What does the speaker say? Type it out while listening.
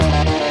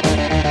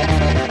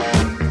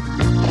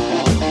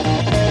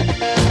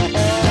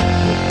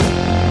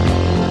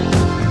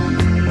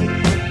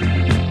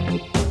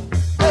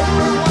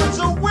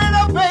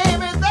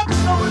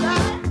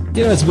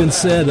It's been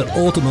said that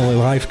ultimately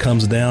life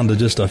comes down to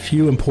just a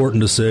few important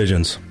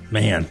decisions.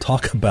 Man,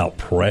 talk about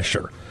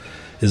pressure.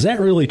 Is that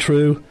really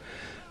true?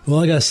 Well,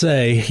 like I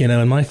say,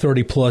 in my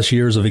 30-plus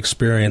years of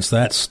experience,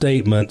 that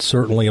statement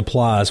certainly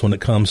applies when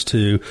it comes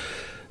to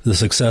the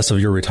success of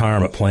your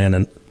retirement plan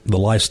and the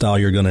lifestyle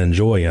you're going to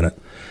enjoy in it.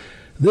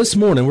 This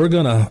morning, we're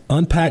going to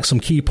unpack some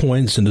key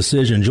points and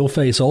decisions you'll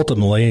face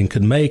ultimately and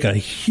could make a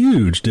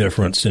huge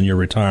difference in your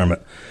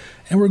retirement.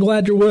 And we're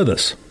glad you're with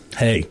us.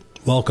 Hey,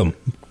 welcome.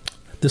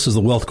 This is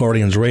the Wealth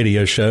Guardians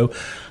radio show.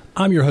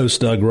 I'm your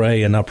host, Doug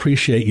Ray, and I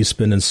appreciate you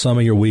spending some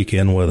of your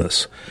weekend with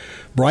us.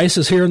 Bryce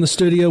is here in the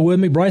studio with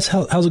me. Bryce,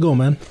 how's it going,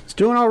 man? It's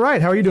doing all right.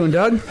 How are you doing,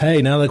 Doug?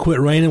 Hey, now that it quit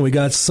raining, we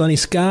got sunny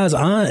skies.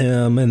 I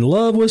am in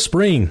love with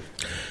spring.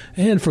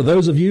 And for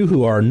those of you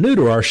who are new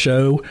to our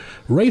show,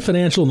 Ray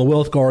Financial and the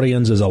Wealth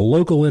Guardians is a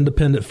local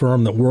independent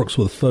firm that works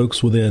with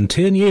folks within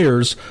 10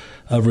 years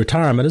of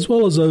retirement, as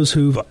well as those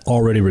who've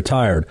already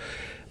retired.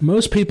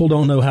 Most people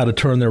don't know how to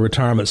turn their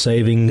retirement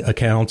saving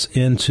accounts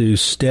into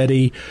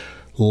steady,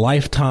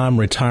 lifetime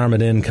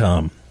retirement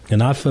income.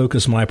 And I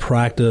focus my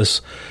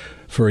practice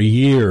for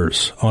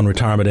years on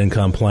retirement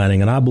income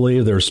planning, and I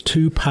believe there's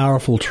two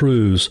powerful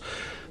truths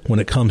when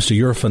it comes to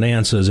your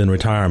finances in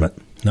retirement.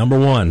 Number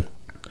one,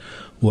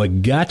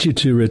 what got you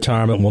to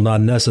retirement will not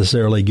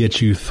necessarily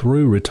get you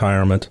through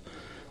retirement.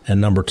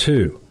 And number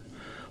two,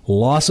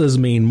 losses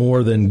mean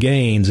more than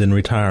gains in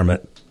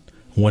retirement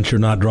once you're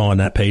not drawing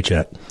that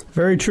paycheck.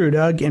 Very true,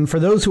 Doug. And for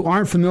those who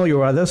aren't familiar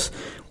with us,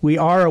 we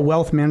are a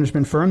wealth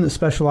management firm that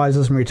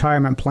specializes in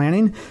retirement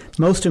planning.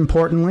 Most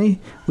importantly,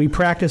 we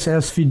practice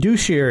as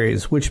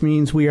fiduciaries, which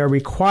means we are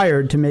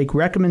required to make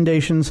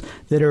recommendations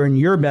that are in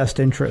your best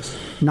interest,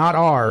 not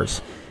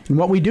ours. And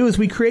what we do is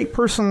we create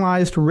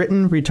personalized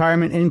written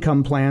retirement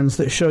income plans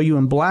that show you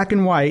in black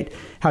and white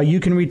how you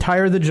can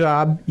retire the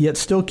job, yet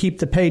still keep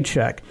the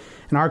paycheck.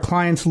 And our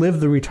clients live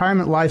the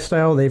retirement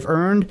lifestyle they've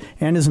earned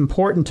and is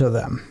important to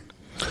them.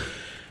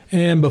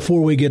 And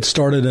before we get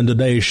started in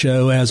today's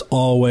show, as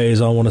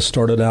always, I want to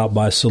start it out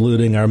by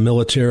saluting our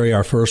military,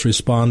 our first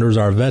responders,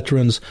 our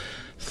veterans.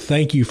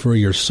 Thank you for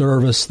your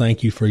service.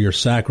 Thank you for your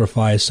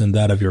sacrifice and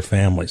that of your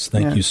families.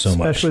 Thank you so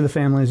much. Especially the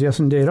families, yes,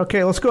 indeed.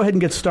 Okay, let's go ahead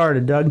and get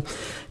started, Doug.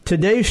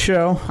 Today's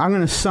show, I'm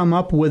going to sum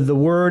up with the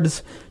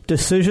words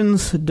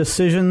decisions,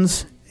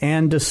 decisions,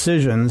 and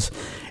decisions.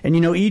 And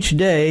each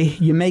day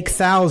you make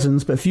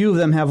thousands, but few of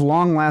them have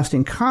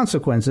long-lasting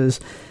consequences.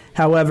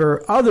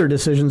 However, other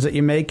decisions that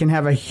you make can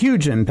have a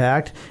huge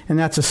impact, and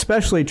that's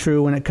especially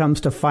true when it comes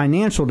to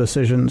financial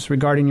decisions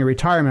regarding your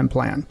retirement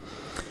plan.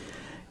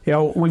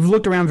 We've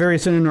looked around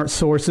various internet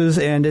sources,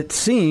 and it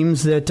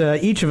seems that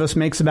each of us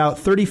makes about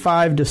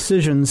 35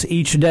 decisions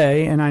each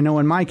day. And I know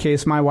in my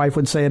case, my wife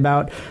would say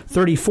about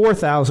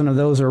 34,000 of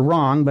those are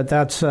wrong, but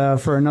that's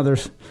for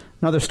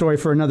another story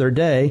for another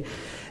day.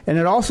 And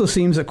it also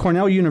seems that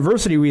Cornell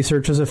University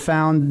researchers have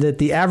found that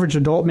the average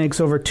adult makes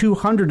over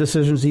 200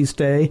 decisions each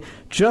day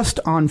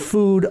just on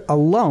food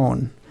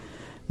alone.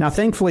 Now,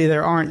 thankfully,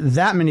 there aren't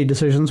that many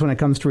decisions when it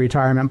comes to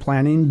retirement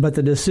planning, but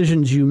the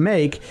decisions you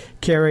make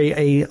carry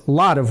a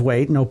lot of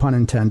weight, no pun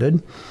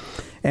intended.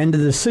 And the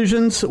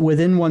decisions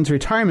within one's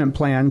retirement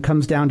plan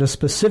comes down to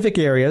specific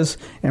areas,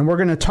 and we're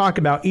going to talk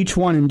about each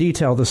one in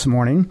detail this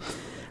morning.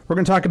 We're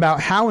going to talk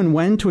about how and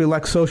when to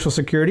elect Social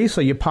Security so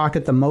you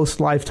pocket the most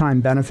lifetime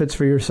benefits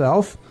for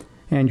yourself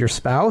and your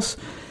spouse.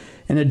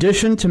 In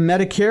addition to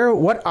Medicare,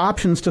 what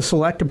options to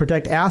select to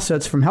protect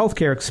assets from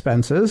healthcare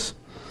expenses.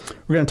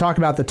 We're going to talk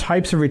about the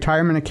types of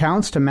retirement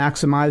accounts to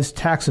maximize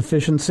tax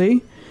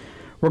efficiency.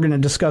 We're going to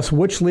discuss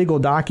which legal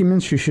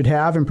documents you should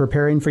have in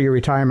preparing for your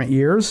retirement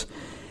years.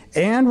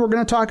 And we're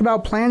going to talk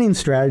about planning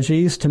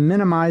strategies to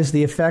minimize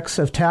the effects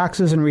of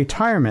taxes in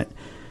retirement.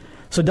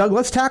 So, Doug,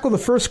 let's tackle the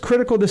first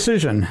critical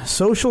decision,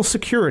 Social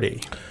Security.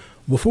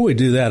 Before we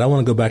do that, I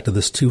want to go back to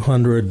this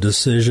 200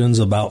 decisions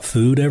about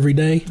food every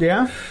day.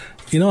 Yeah?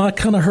 I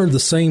kind of heard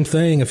the same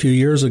thing a few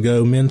years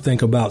ago. Men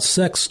think about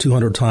sex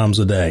 200 times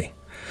a day.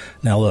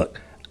 Now, look,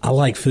 I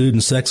like food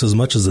and sex as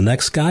much as the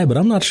next guy, but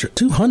I'm not sure.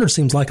 200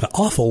 seems like an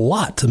awful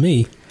lot to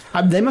me.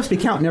 They must be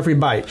counting every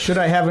bite. Should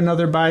I have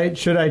another bite?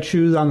 Should I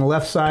choose on the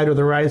left side or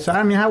the right side?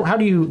 I mean, how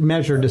do you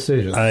measure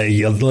decisions?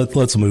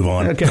 Let's move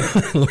on. Okay.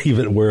 Leave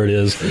it where it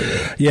is.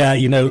 Yeah,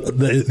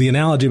 the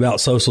analogy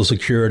about Social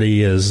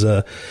Security is,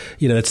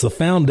 it's the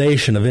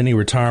foundation of any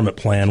retirement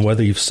plan,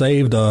 whether you've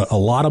saved a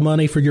lot of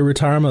money for your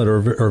retirement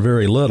or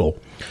very little.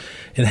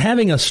 And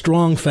having a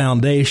strong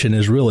foundation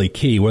is really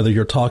key, whether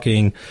you're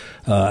talking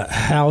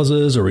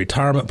houses or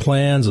retirement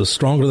plans. The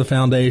stronger the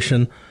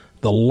foundation,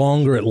 the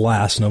longer it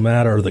lasts, no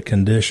matter the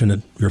condition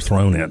that you're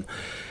thrown in.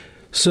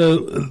 So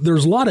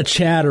there's a lot of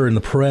chatter in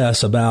the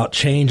press about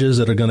changes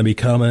that are going to be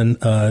coming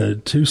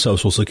to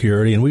Social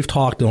Security, and we've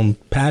talked on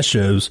past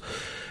shows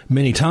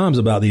many times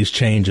about these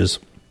changes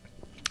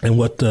and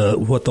what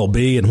they'll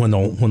be and when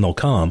they'll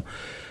come.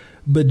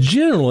 But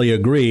generally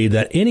agree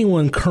that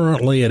anyone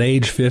currently at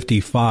age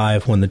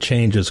 55 when the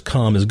changes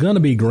come is going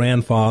to be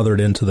grandfathered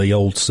into the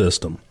old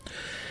system.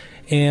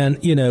 And,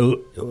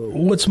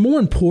 what's more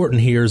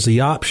important here is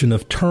the option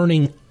of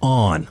turning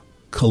on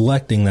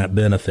collecting that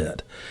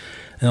benefit.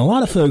 And a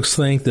lot of folks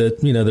think that,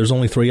 there's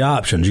only 3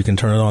 options. You can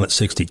turn it on at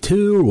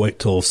 62 or wait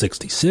till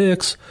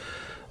 66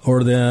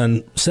 or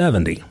then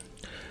 70.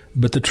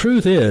 But the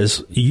truth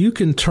is you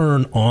can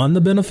turn on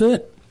the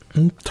benefit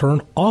and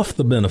turn off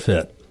the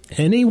benefit,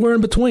 anywhere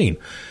in between.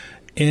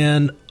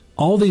 And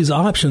all these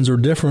options are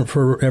different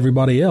for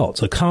everybody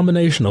else. A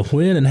combination of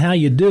when and how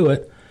you do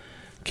it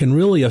can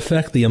really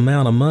affect the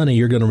amount of money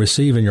you're going to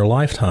receive in your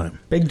lifetime.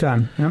 Big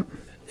time, yep.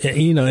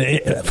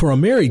 For a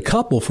married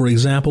couple, for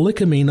example, it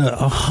can mean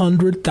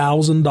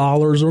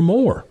 $100,000 or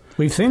more.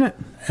 We've seen it.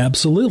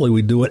 Absolutely.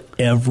 We do it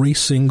every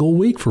single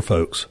week for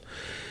folks.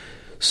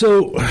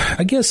 So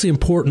I guess the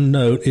important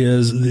note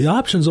is the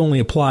options only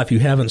apply if you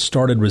haven't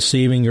started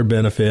receiving your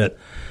benefit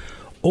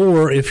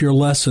or if you're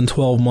less than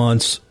 12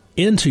 months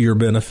into your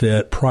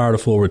benefit prior to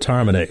full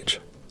retirement age.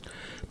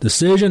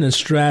 Decision and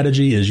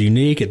strategy is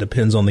unique. It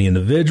depends on the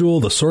individual,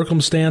 the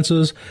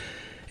circumstances,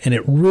 and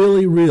it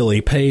really,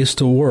 really pays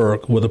to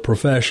work with a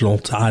professional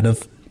to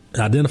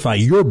identify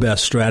your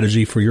best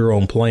strategy for your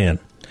own plan.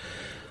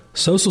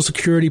 Social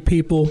Security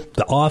people,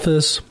 the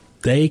office,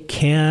 they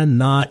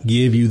cannot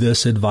give you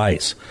this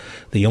advice.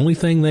 The only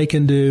thing they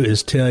can do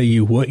is tell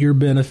you what your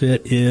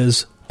benefit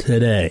is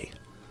today.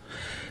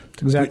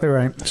 That's exactly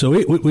right. So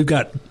we've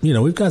got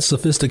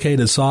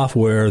sophisticated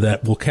software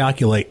that will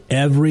calculate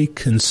every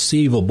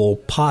conceivable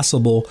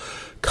possible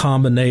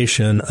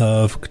combination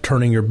of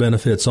turning your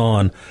benefits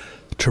on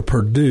to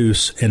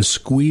produce and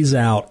squeeze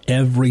out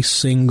every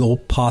single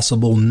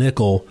possible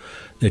nickel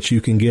that you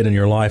can get in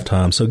your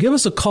lifetime. So give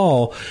us a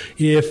call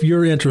if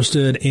you're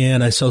interested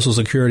in a Social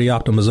Security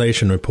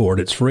optimization report.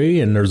 It's free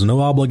and there's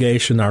no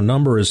obligation. Our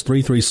number is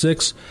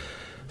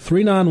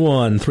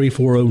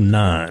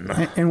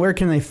 336-391-3409. And where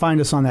can they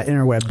find us on that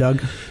interweb,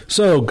 Doug?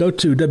 So go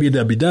to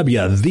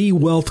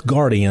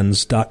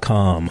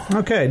www.thewealthguardians.com.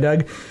 Okay,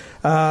 Doug.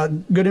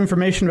 Good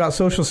information about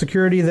Social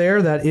Security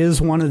there. That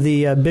is one of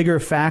the bigger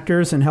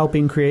factors in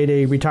helping create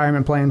a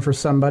retirement plan for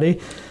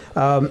somebody.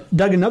 Doug,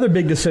 another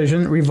big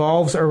decision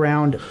revolves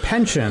around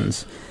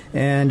pensions.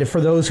 And for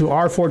those who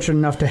are fortunate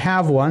enough to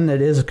have one, that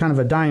is kind of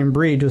a dying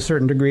breed to a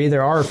certain degree.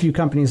 There are a few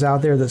companies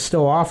out there that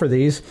still offer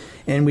these,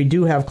 and we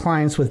do have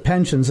clients with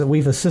pensions that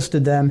we've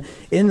assisted them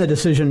in the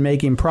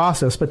decision-making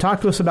process. But talk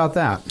to us about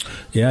that.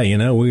 Yeah,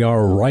 we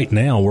are right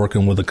now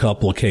working with a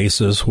couple of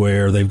cases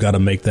where they've got to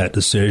make that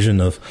decision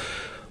of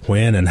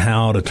when and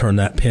how to turn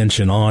that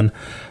pension on,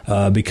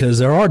 because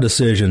there are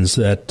decisions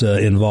that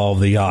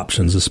involve the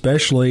options,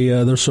 especially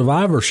their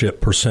survivorship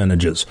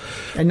percentages.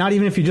 And not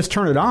even if you just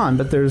turn it on,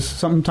 but there's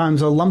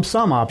sometimes a lump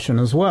sum option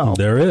as well.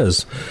 There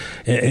is.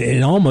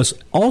 In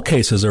almost all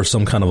cases, there's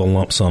some kind of a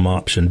lump sum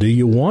option. Do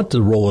you want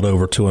to roll it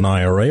over to an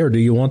IRA or do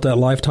you want that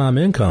lifetime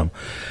income?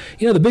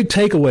 The big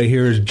takeaway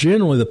here is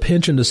generally the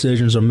pension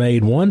decisions are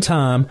made one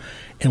time,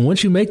 and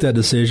once you make that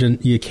decision,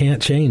 you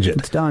can't change it.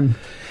 It's done.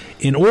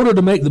 In order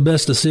to make the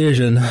best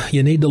decision,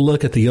 you need to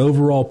look at the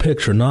overall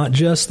picture, not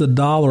just the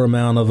dollar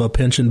amount of a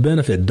pension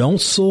benefit. Don't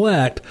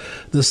select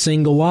the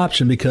single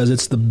option because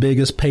it's the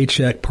biggest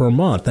paycheck per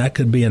month. That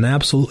could be an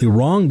absolutely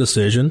wrong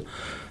decision,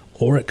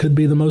 or it could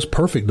be the most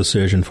perfect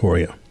decision for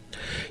you.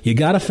 You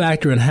got to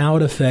factor in how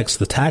it affects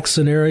the tax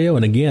scenario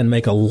and, again,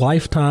 make a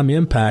lifetime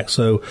impact.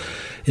 So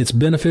it's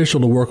beneficial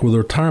to work with a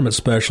retirement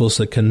specialist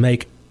that can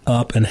make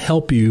up and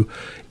help you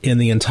in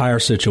the entire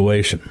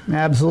situation.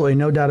 Absolutely,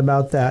 no doubt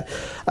about that.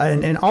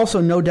 And also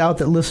no doubt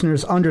that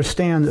listeners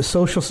understand that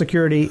Social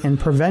Security and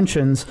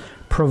preventions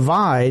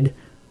provide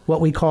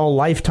what we call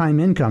lifetime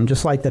income,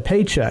 just like the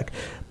paycheck.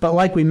 But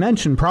like we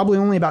mentioned, probably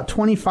only about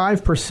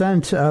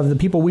 25% of the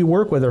people we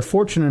work with are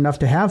fortunate enough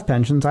to have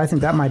pensions. I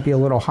think that might be a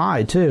little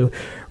high, too.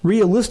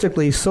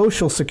 Realistically,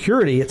 Social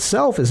Security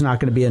itself is not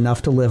going to be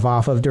enough to live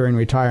off of during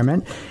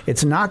retirement.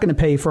 It's not going to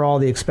pay for all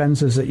the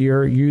expenses that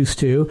you're used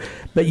to.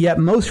 But yet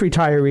most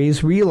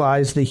retirees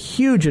realize the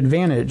huge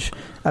advantage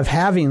of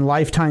having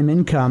lifetime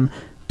income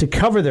to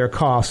cover their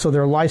costs, so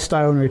their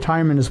lifestyle in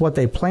retirement is what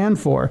they plan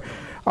for.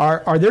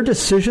 Are there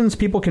decisions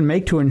people can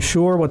make to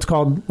ensure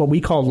what we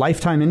call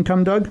lifetime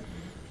income, Doug?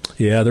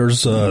 Yeah,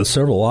 there's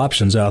several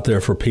options out there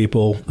for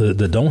people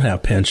that don't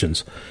have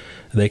pensions.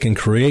 They can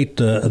create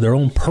their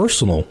own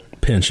personal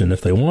pension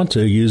if they want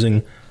to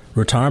using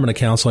retirement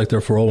accounts like their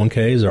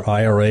 401ks, their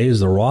IRAs,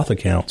 their Roth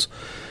accounts,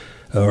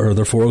 or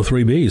their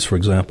 403bs, for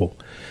example.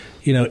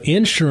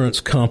 Insurance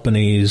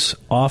companies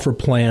offer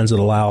plans that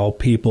allow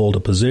people to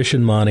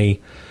position money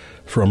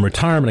from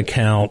retirement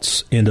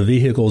accounts into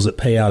vehicles that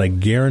pay out a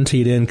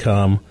guaranteed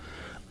income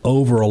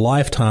over a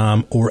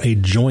lifetime or a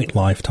joint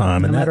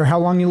lifetime. No matter how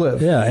long you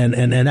live. Yeah,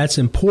 and that's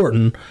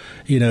important.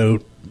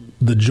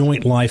 The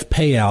joint life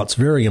payout's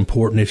very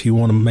important if you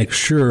want to make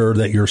sure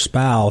that your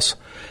spouse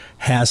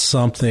has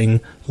something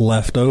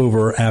left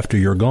over after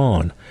you're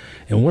gone.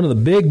 And one of the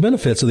big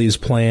benefits of these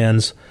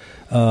plans,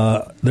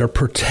 they're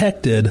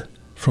protected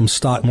from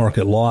stock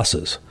market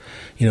losses.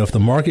 If the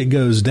market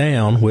goes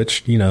down,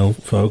 which,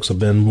 folks have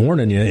been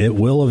warning you, it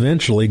will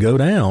eventually go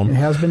down. It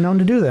has been known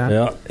to do that.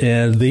 Yeah,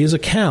 and these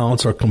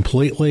accounts are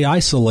completely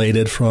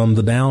isolated from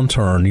the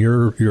downturn.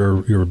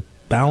 Your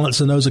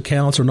balance in those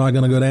accounts are not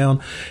going to go down.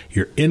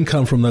 Your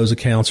income from those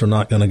accounts are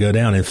not going to go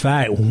down. In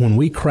fact, when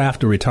we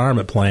craft a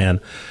retirement plan,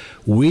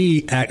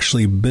 we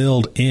actually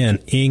build in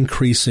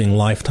increasing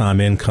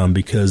lifetime income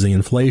because the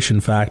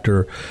inflation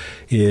factor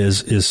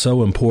is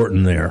so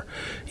important there.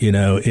 You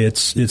know,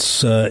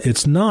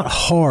 it's not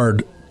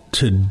hard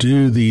to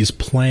do these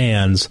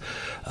plans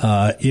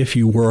if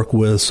you work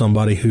with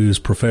somebody who's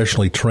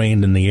professionally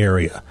trained in the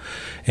area.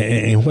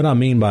 And what I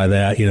mean by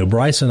that, you know,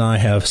 Bryce and I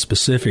have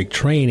specific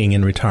training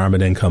in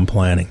retirement income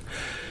planning.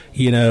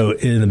 You know,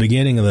 in the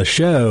beginning of the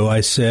show, I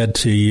said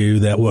to you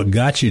that what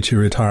got you to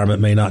retirement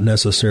may not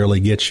necessarily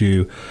get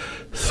you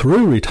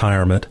through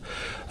retirement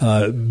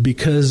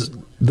because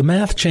the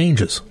math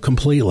changes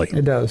completely.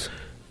 It does.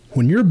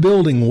 When you're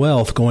building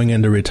wealth going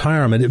into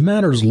retirement, it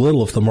matters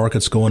little if the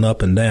market's going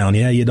up and down.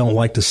 Yeah, you don't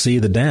like to see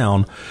the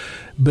down,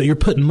 but you're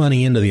putting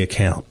money into the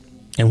account.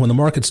 And when the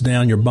market's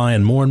down, you're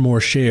buying more and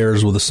more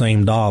shares with the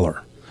same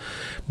dollar.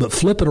 But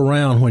flip it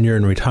around when you're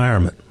in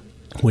retirement.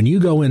 When you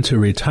go into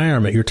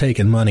retirement, you're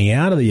taking money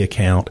out of the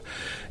account.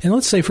 And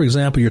let's say, for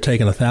example, you're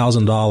taking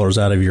 $1,000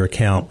 out of your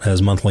account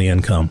as monthly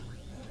income.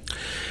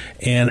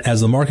 And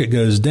as the market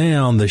goes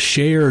down, the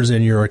shares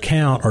in your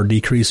account are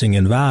decreasing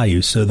in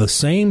value. So the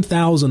same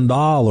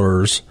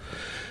 $1,000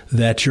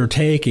 that you're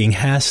taking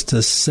has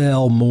to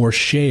sell more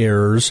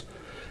shares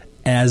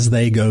as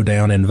they go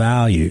down in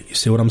value. You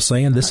see what I'm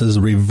saying? This is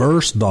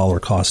reverse dollar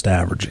cost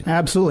averaging.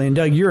 Absolutely. And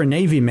Doug, you're a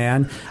Navy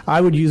man.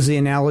 I would use the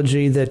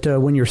analogy that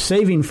when you're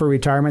saving for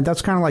retirement,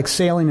 that's kind of like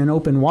sailing in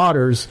open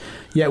waters.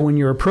 Yet when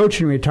you're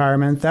approaching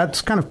retirement,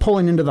 that's kind of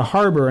pulling into the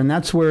harbor, and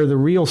that's where the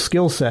real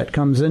skill set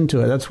comes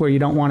into it. That's where you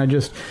don't want to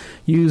just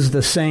use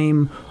the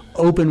same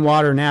open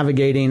water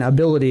navigating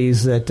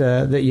abilities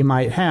that you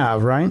might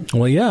have, right?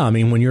 Well, yeah. I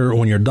mean, when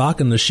you're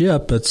docking the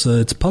ship,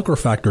 it's pucker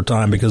factor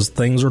time because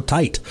things are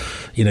tight.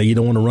 You know, you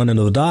don't want to run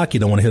into the dock. You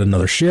don't want to hit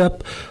another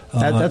ship.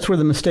 That's where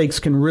the mistakes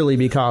can really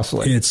be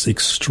costly. It's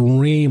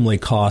extremely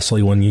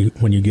costly when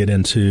you get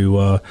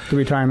into the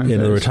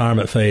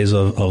retirement phase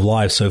of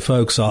life. So,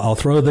 folks, I'll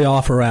throw the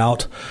offer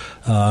out.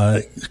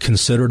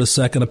 Consider it a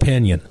second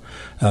opinion.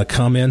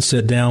 Come in,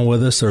 sit down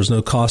with us. There's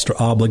no cost or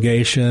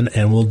obligation,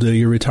 and we'll do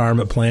your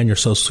retirement plan, your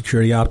Social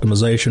Security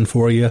optimization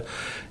for you,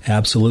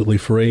 absolutely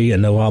free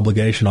and no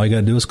obligation. All you got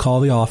to do is call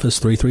the office,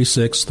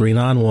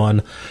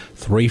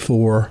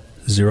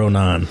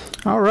 336-391-3409.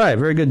 All right.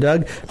 Very good,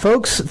 Doug.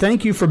 Folks,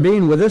 thank you for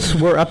being with us.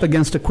 We're up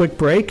against a quick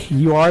break.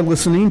 You are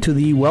listening to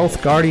the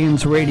Wealth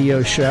Guardians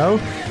radio show.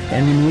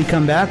 And when we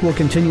come back, we'll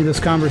continue this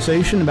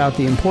conversation about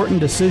the important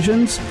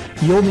decisions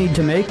you'll need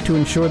to make to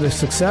ensure the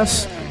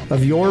success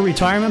of your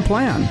retirement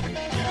plan.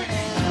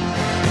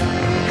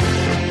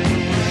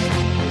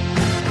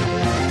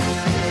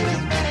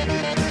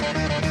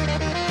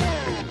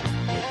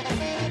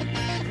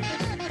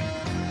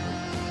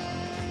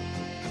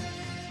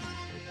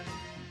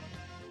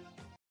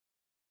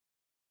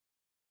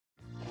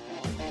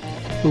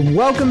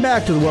 Welcome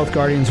back to the Wealth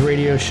Guardians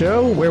radio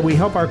show, where we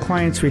help our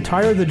clients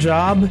retire the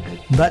job,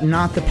 but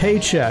not the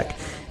paycheck.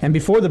 And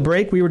before the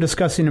break, we were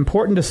discussing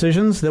important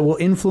decisions that will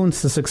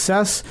influence the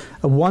success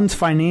of one's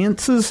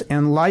finances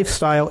and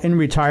lifestyle in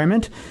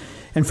retirement.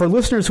 And for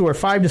listeners who are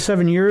 5 to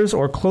 7 years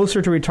or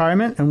closer to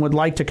retirement and would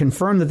like to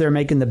confirm that they're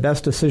making the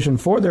best decision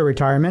for their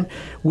retirement,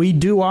 we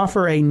do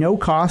offer a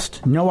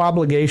no-cost,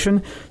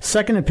 no-obligation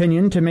second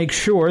opinion to make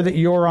sure that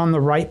you're on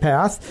the right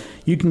path.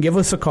 You can give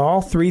us a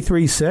call,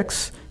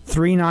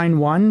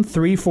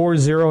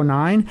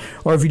 336-391-3409,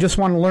 or if you just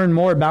want to learn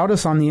more about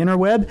us on the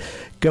interweb,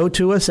 go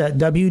to us at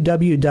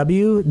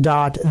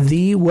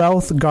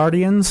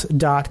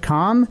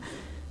www.thewealthguardians.com.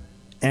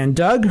 And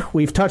Doug,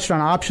 we've touched on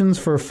options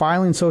for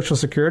filing Social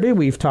Security.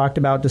 We've talked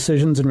about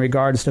decisions in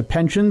regards to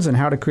pensions and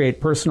how to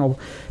create personal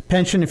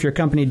pension if your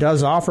company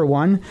does offer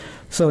one.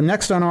 So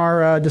next on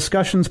our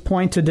discussions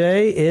point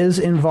today is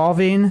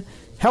involving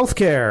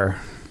healthcare.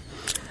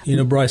 You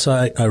know, Bryce,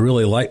 I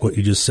really like what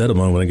you just said a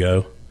moment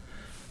ago.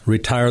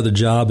 Retire the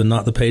job and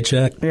not the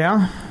paycheck.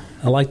 Yeah.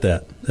 I like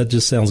that. That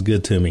just sounds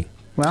good to me.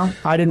 Well,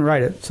 I didn't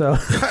write it, so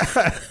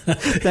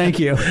thank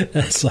you.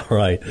 That's all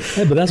right.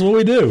 Hey, but that's what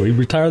we do. We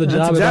retire the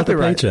job and not the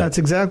paycheck. That's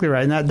exactly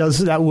right. And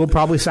that will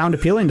probably sound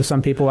appealing to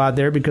some people out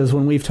there, because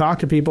when we've talked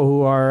to people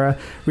who are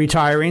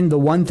retiring, the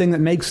one thing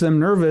that makes them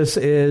nervous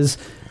is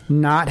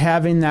not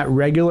having that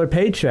regular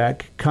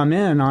paycheck come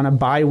in on a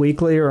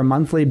biweekly or a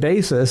monthly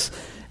basis.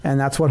 And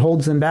that's what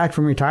holds them back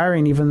from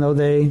retiring, even though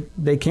they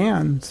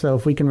can. So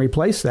if we can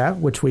replace that,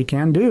 which we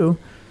can do,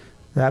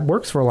 that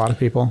works for a lot of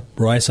people.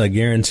 Bryce, I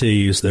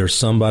guarantee you there's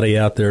somebody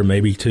out there,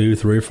 maybe 2,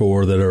 3, or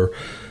 4, that are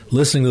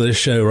listening to this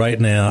show right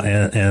now,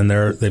 and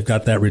they've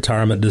got that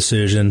retirement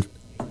decision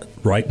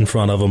right in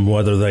front of them,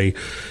 whether they,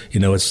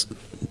 it's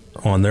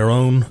on their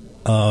own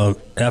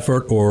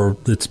effort or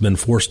it's been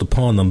forced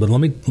upon them. But let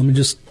me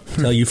just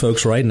tell you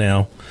folks right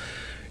now,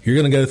 you're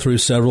going to go through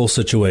several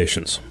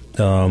situations.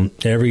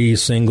 Every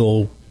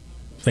single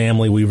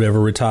family we've ever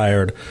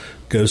retired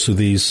goes through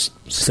these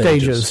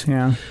stages.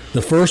 Yeah.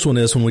 The first one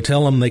is when we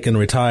tell them they can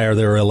retire,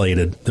 they're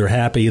elated. They're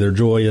happy. They're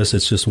joyous.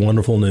 It's just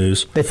wonderful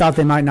news. They thought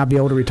they might not be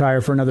able to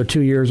retire for another 2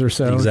 years or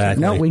so.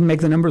 Exactly. No, we can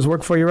make the numbers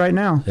work for you right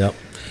now. Yep.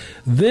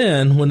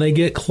 Then when they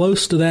get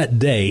close to that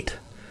date,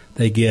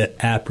 they get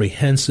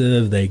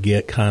apprehensive. They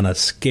get kind of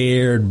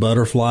scared.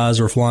 Butterflies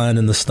are flying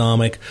in the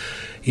stomach.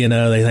 You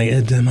know, they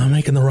think, am I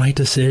making the right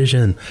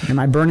decision? Am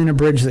I burning a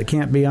bridge that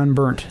can't be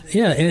unburnt?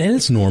 Yeah, and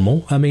it's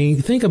normal. I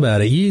mean, think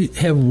about it. You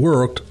have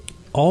worked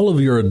all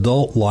of your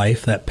adult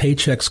life. That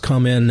paychecks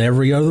come in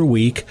every other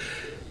week,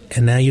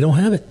 and now you don't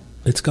have it.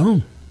 It's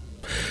gone.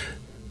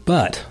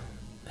 But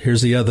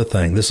here's the other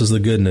thing. This is the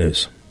good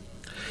news.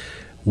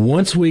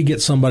 Once we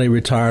get somebody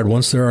retired,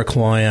 once they're our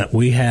client,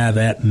 we have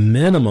at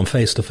minimum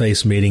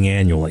face-to-face meeting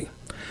annually.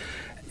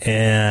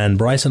 And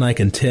Bryce and I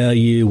can tell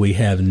you we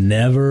have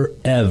never,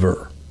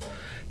 ever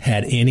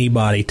had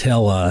anybody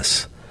tell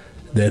us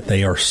that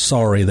they are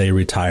sorry they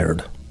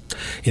retired.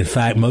 In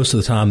fact, most of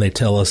the time they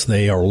tell us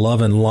they are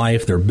loving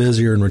life. They're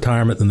busier in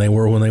retirement than they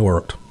were when they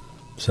worked.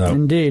 So,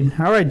 indeed.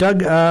 All right,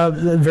 Doug,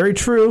 very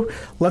true.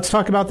 Let's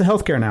talk about the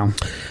healthcare now.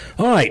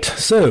 All right.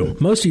 So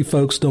most of you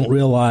folks don't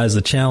realize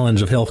the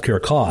challenge of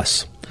healthcare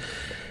costs.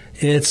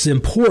 It's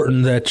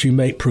important that you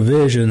make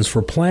provisions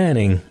for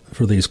planning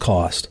for these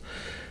costs.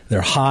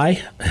 They're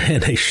high,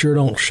 and they sure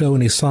don't show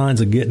any signs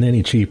of getting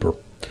any cheaper.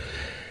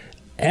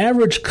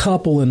 Average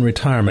couple in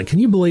retirement, can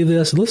you believe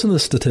this? Listen to the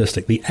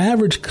statistic. The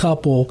average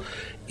couple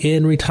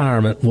in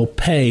retirement will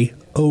pay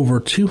over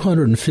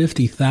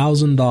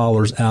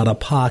 $250,000 out of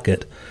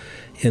pocket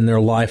in their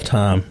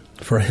lifetime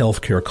for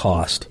healthcare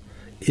cost.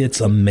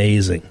 It's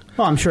amazing.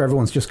 Well, I'm sure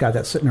everyone's just got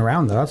that sitting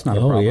around, though. That's not a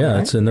problem. Oh, yeah,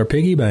 right? It's in their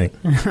piggy bank.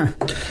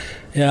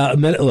 Yeah,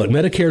 look,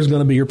 Medicare is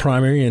going to be your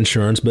primary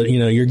insurance, but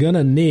you're going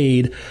to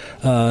need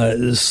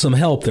some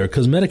help there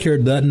because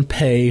Medicare doesn't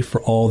pay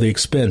for all the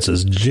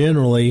expenses.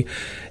 Generally,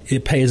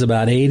 it pays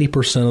about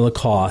 80% of the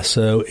cost,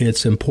 so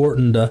it's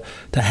important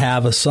to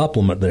have a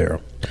supplement there.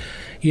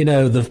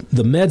 The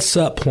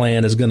MedSup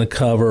plan is going to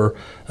cover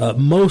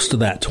most of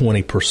that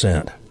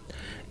 20%.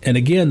 And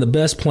again, the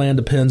best plan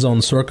depends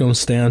on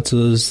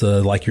circumstances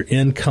like your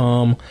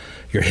income,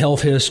 your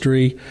health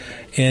history.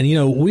 And,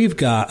 we've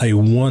got a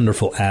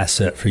wonderful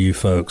asset for you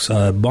folks.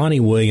 Bonnie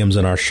Williams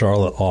in our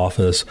Charlotte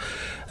office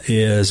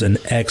is an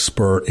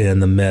expert in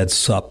the med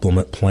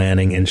supplement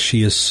planning, and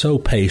she is so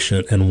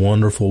patient and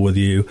wonderful with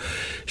you.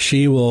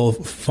 She will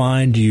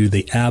find you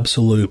the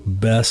absolute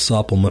best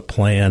supplement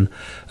plan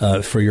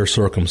for your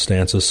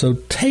circumstances. So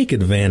take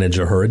advantage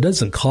of her. It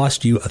doesn't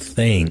cost you a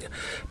thing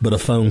but a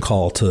phone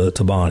call to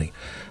Bonnie.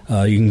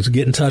 You can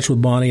get in touch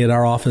with Bonnie at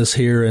our office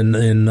here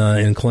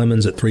in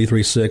Clemens at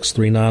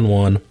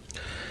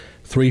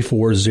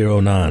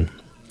 336-391-3409.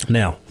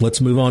 Now,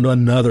 let's move on to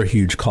another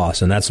huge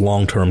cost, and that's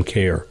long-term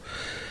care.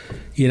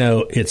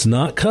 It's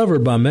not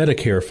covered by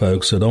Medicare,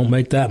 folks, so don't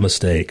make that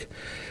mistake.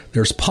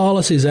 There's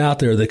policies out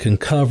there that can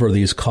cover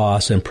these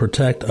costs and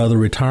protect other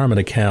retirement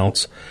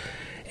accounts.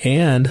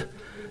 And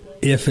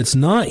if it's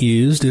not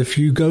used, if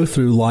you go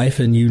through life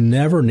and you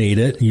never need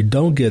it, you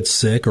don't get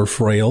sick or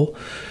frail,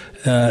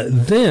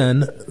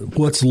 then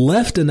what's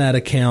left in that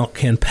account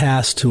can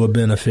pass to a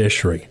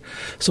beneficiary.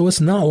 So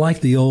it's not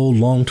like the old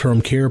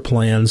long-term care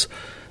plans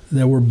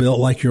that were built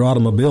like your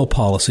automobile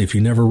policy. If you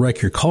never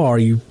wreck your car,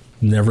 you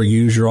never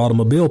use your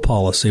automobile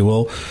policy.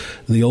 Well,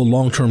 the old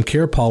long-term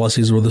care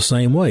policies were the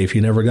same way. If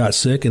you never got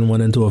sick and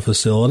went into a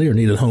facility or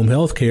needed home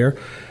health care,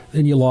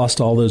 then you lost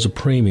all those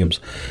premiums.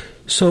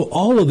 So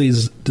all of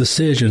these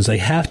decisions, they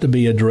have to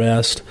be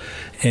addressed,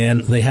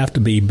 and they have to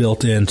be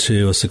built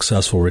into a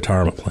successful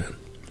retirement plan.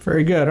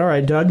 Very good. All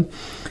right, Doug.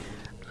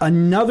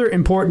 Another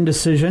important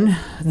decision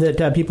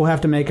that people have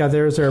to make out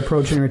there as they're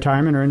approaching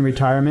retirement or in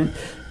retirement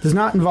does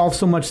not involve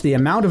so much the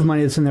amount of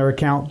money that's in their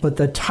account, but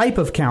the type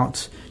of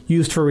accounts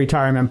used for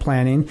retirement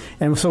planning.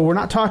 And so we're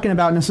not talking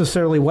about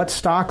necessarily what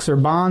stocks or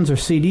bonds or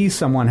CDs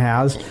someone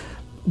has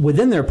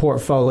within their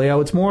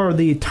portfolio. It's more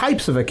the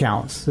types of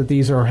accounts that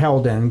these are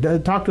held in.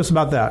 Talk to us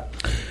about that.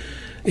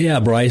 Yeah,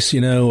 Bryce,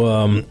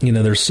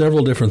 there's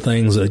several different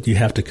things that you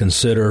have to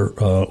consider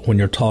when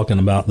you're talking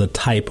about the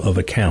type of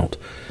account.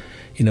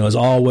 As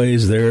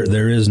always,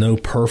 there is no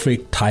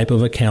perfect type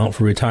of account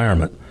for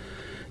retirement.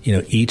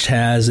 Each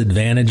has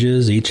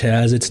advantages, each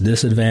has its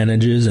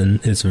disadvantages, and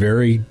it's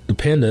very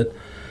dependent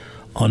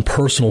on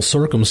personal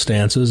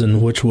circumstances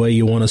and which way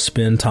you want to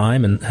spend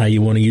time and how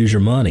you want to use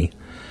your money.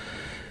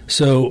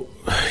 So,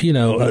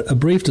 a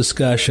brief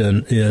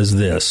discussion is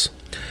this.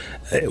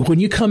 When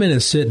you come in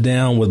and sit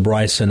down with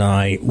Bryce and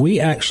I, we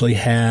actually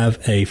have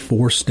a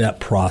 4-step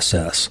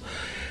process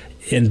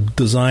in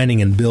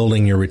designing and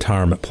building your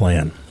retirement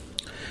plan.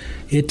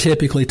 It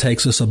typically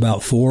takes us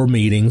about 4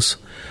 meetings.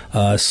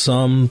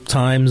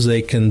 Sometimes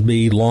they can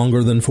be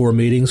longer than 4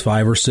 meetings,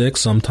 5 or 6,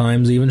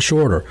 sometimes even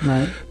shorter.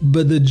 Right.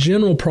 But the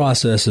general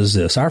process is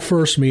this. Our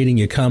first meeting,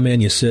 you come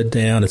in, you sit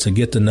down. It's a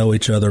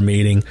get-to-know-each-other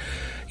meeting.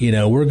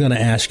 We're going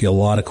to ask you a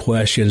lot of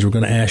questions. We're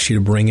going to ask you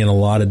to bring in a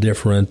lot of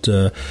different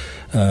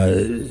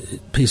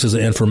pieces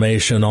of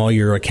information, all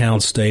your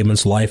account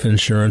statements, life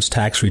insurance,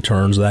 tax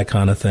returns, that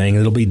kind of thing.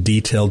 It'll be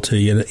detailed to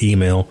you in an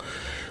email,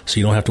 so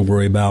you don't have to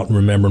worry about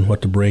remembering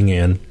what to bring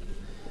in.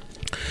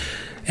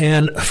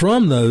 And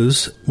from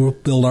those, we'll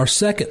build our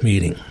second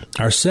meeting.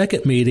 Our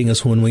second meeting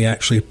is when we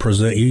actually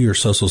present you your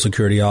Social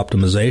Security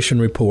optimization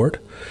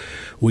report.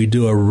 We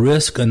do a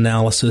risk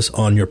analysis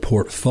on your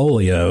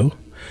portfolio.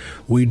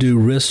 We do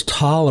risk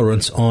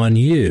tolerance on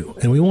you,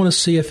 and we want to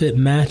see if it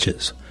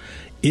matches.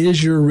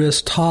 Is your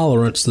risk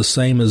tolerance the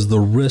same as the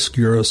risk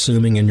you're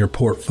assuming in your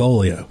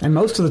portfolio? And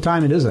most of the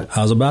time it isn't.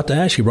 I was about to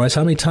ask you, Bryce,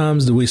 how many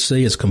times do we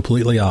see it's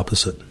completely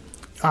opposite?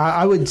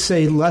 I would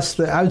say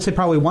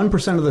probably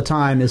 1% of the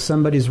time is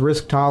somebody's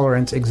risk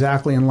tolerance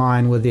exactly in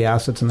line with the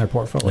assets in their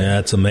portfolio. Yeah,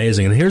 it's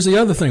amazing. And here's the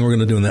other thing we're going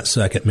to do in that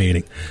second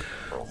meeting.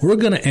 We're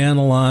going to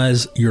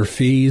analyze your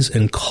fees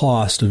and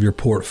cost of your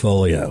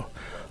portfolio.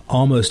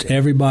 Almost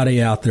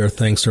everybody out there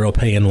thinks they're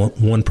paying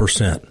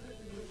 1%.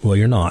 Well,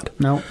 you're not.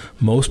 No.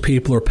 Most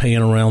people are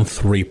paying around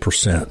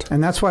 3%.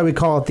 And that's why we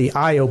call it the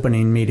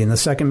eye-opening meeting. The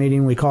second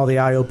meeting we call the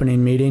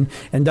eye-opening meeting.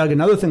 And, Doug,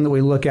 another thing that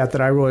we look at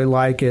that I really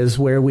like is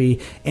where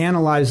we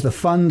analyze the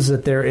funds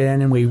that they're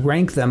in and we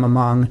rank them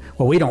among,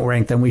 well, we don't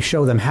rank them. We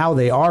show them how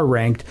they are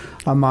ranked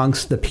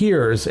amongst the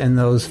peers in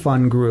those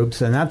fund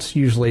groups. And that's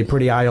usually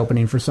pretty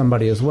eye-opening for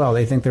somebody as well.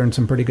 They think they're in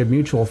some pretty good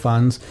mutual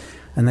funds.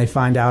 And they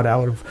find out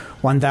of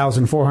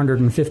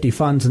 1,450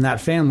 funds in that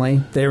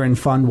family, they're in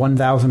fund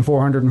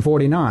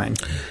 1,449.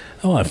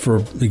 Oh, for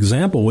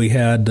example, we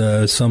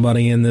had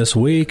somebody in this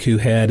week who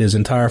had his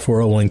entire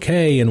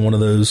 401k in one of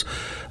those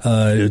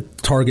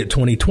Target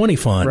 2020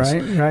 funds.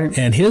 Right.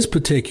 And his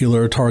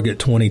particular Target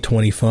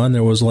 2020 fund,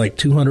 there was like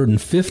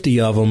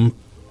 250 of them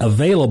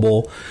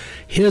available.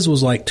 His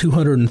was like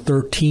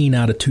 213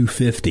 out of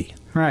 250.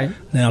 Right.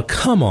 Now,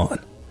 come on.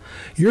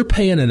 You're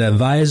paying an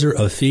advisor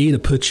a fee to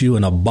put you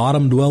in a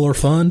bottom dweller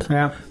fund?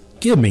 Yeah.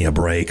 Give me a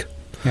break.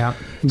 Yeah.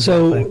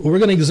 Exactly. So we're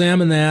going to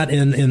examine that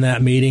in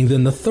that meeting.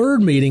 Then the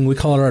third meeting, we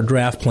call it our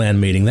draft plan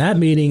meeting. That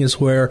meeting is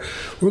where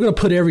we're going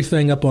to put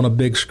everything up on a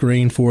big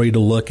screen for you to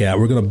look at.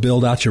 We're going to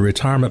build out your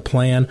retirement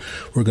plan.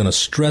 We're going to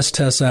stress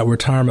test that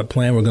retirement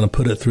plan. We're going to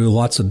put it through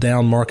lots of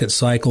down market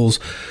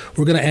cycles.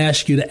 We're going to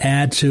ask you to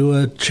add to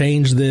it,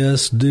 change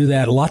this, do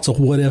that. Lots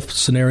of what-if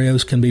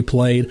scenarios can be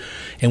played.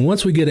 And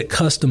once we get it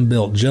custom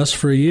built just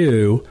for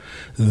you,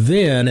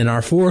 then in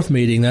our fourth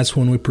meeting, that's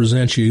when we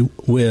present you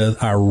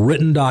with our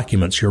written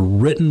documents, your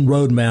written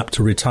roadmap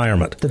to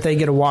retirement. That they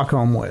get to walk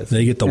home with.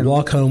 They get to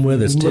walk home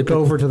with. It's look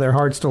over to their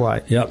heart's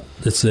delight. Yep.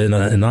 It's in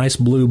a nice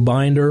blue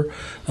binder.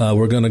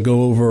 We're going to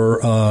go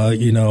over,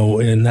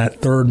 in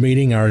that third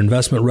meeting, our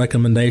investment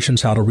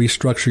recommendations, how to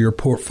restructure your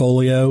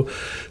portfolio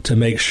to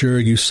make sure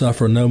you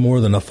suffer no more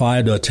than a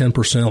 5 to a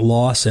 10%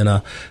 loss in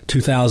a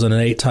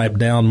 2008 type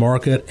down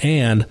market,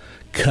 and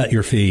cut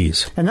your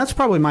fees. And that's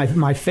probably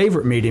my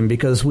favorite meeting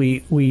because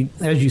we,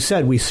 as you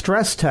said, we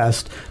stress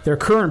test their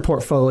current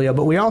portfolio,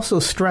 but we also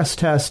stress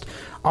test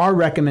our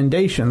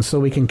recommendations so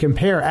we can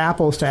compare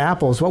apples to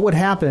apples. What would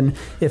happen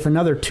if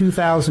another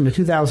 2000 to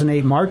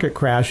 2008 market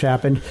crash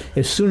happened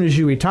as soon as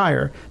you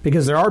retire?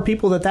 Because there are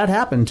people that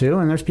happened to,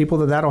 and there's people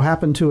that'll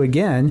happen to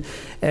again.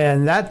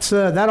 And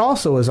that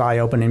also is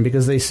eye-opening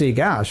because they see,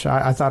 gosh,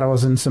 I thought I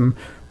was in some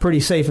pretty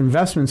safe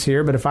investments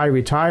here, but if I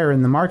retire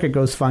and the market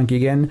goes funky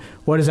again,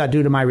 what does that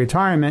do to my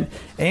retirement?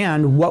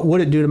 And what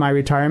would it do to my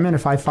retirement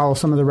if I follow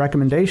some of the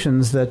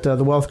recommendations that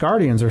the Wealth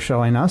Guardians are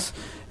showing us?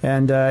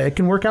 And it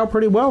can work out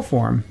pretty well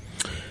for them.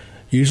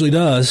 Usually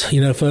does.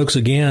 Folks,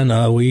 again,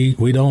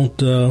 we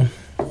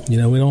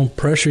don't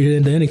pressure you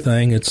into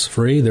anything. It's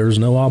free. There's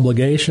no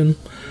obligation.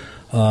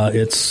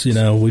 It's,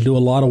 we do a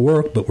lot of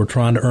work, but we're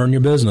trying to earn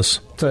your business.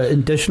 It's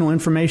additional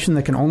information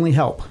that can only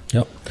help.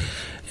 Yep.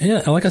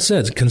 Yeah, like I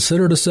said,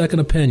 consider it a second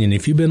opinion.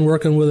 If you've been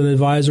working with an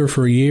advisor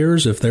for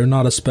years, if they're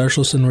not a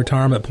specialist in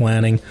retirement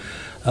planning,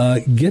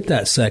 get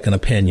that second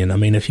opinion. I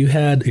mean, if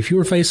you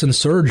were facing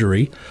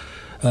surgery,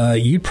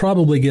 you'd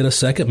probably get a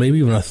second, maybe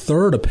even a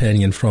third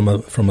opinion from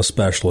a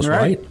specialist,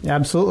 right?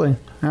 Absolutely.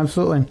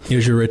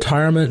 Is your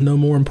retirement no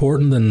more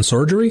important than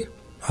surgery?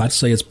 I'd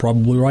say it's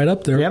probably right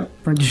up there. Yep,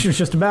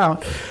 just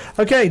about.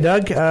 Okay,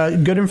 Doug,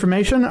 good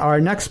information. Our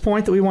next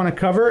point that we want to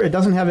cover, it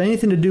doesn't have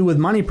anything to do with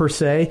money per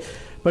se,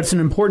 but it's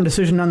an important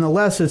decision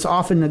nonetheless. It's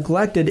often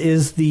neglected,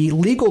 is the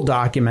legal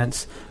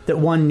documents that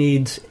one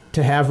needs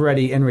to have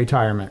ready in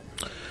retirement.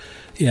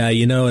 Yeah,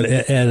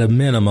 at a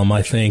minimum,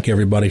 I think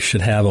everybody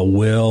should have a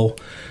will.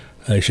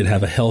 They should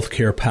have a health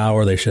care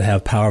power. They should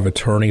have power of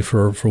attorney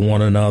for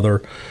one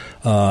another.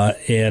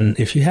 And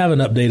if you haven't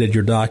updated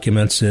your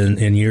documents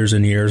in years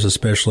and years,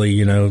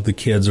 especially, the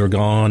kids are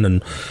gone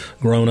and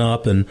grown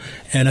up, and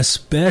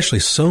especially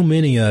so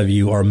many of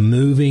you are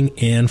moving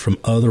in from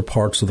other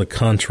parts of the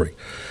country.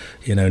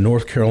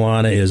 North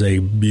Carolina is a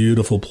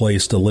beautiful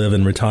place to live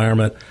in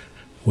retirement.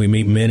 We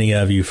meet many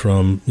of you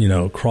from,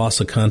 across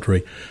the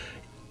country.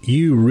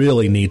 You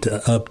really need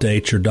to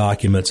update your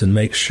documents and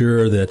make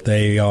sure that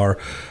they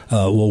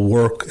will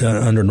work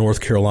under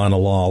North Carolina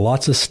law.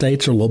 Lots of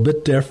states are a little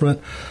bit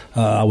different.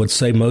 I would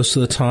say most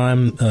of the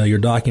time your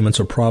documents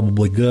are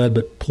probably good,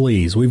 but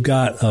please, we've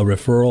got a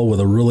referral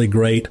with a really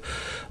great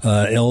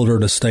elder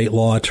to state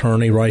law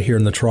attorney right here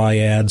in the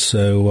Triad.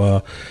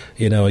 So,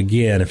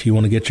 again, if you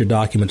want to get your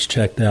documents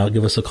checked out,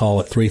 give us a call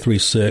at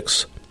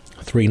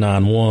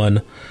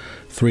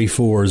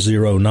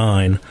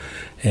 336-391-3409.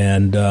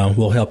 And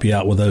we'll help you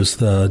out with those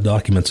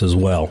documents as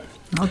well.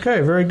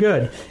 Okay, very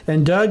good.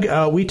 And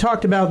Doug, we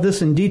talked about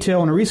this in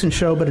detail in a recent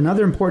show, but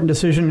another important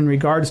decision in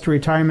regards to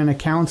retirement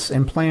accounts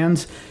and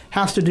plans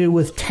has to do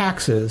with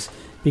taxes,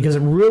 because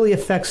it really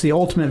affects the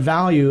ultimate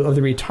value of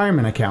the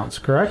retirement accounts,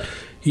 correct?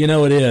 It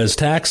is.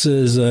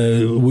 Taxes,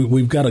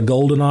 we've got a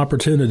golden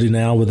opportunity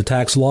now with the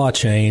tax law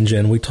change,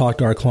 and we talk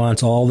to our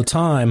clients all the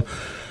time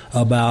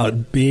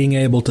about being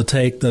able to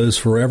take those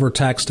forever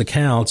taxed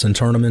accounts and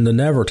turn them into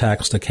never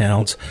taxed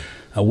accounts.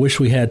 I wish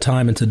we had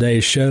time in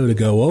today's show to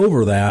go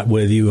over that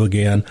with you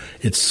again.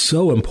 It's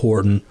so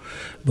important.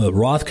 But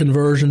Roth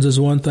conversions is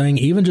one thing.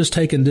 Even just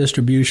taking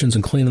distributions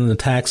and cleaning the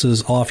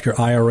taxes off your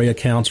IRA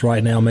accounts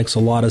right now makes a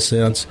lot of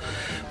sense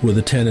with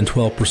the 10 and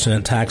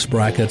 12% tax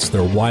brackets.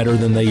 They're wider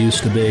than they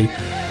used to be.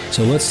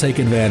 So let's take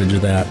advantage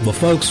of that. Well,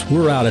 folks,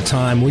 we're out of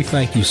time. We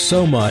thank you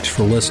so much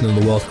for listening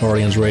to the Wealth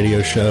Guardians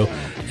radio show,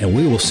 and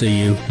we will see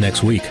you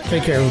next week.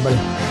 Take care,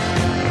 everybody.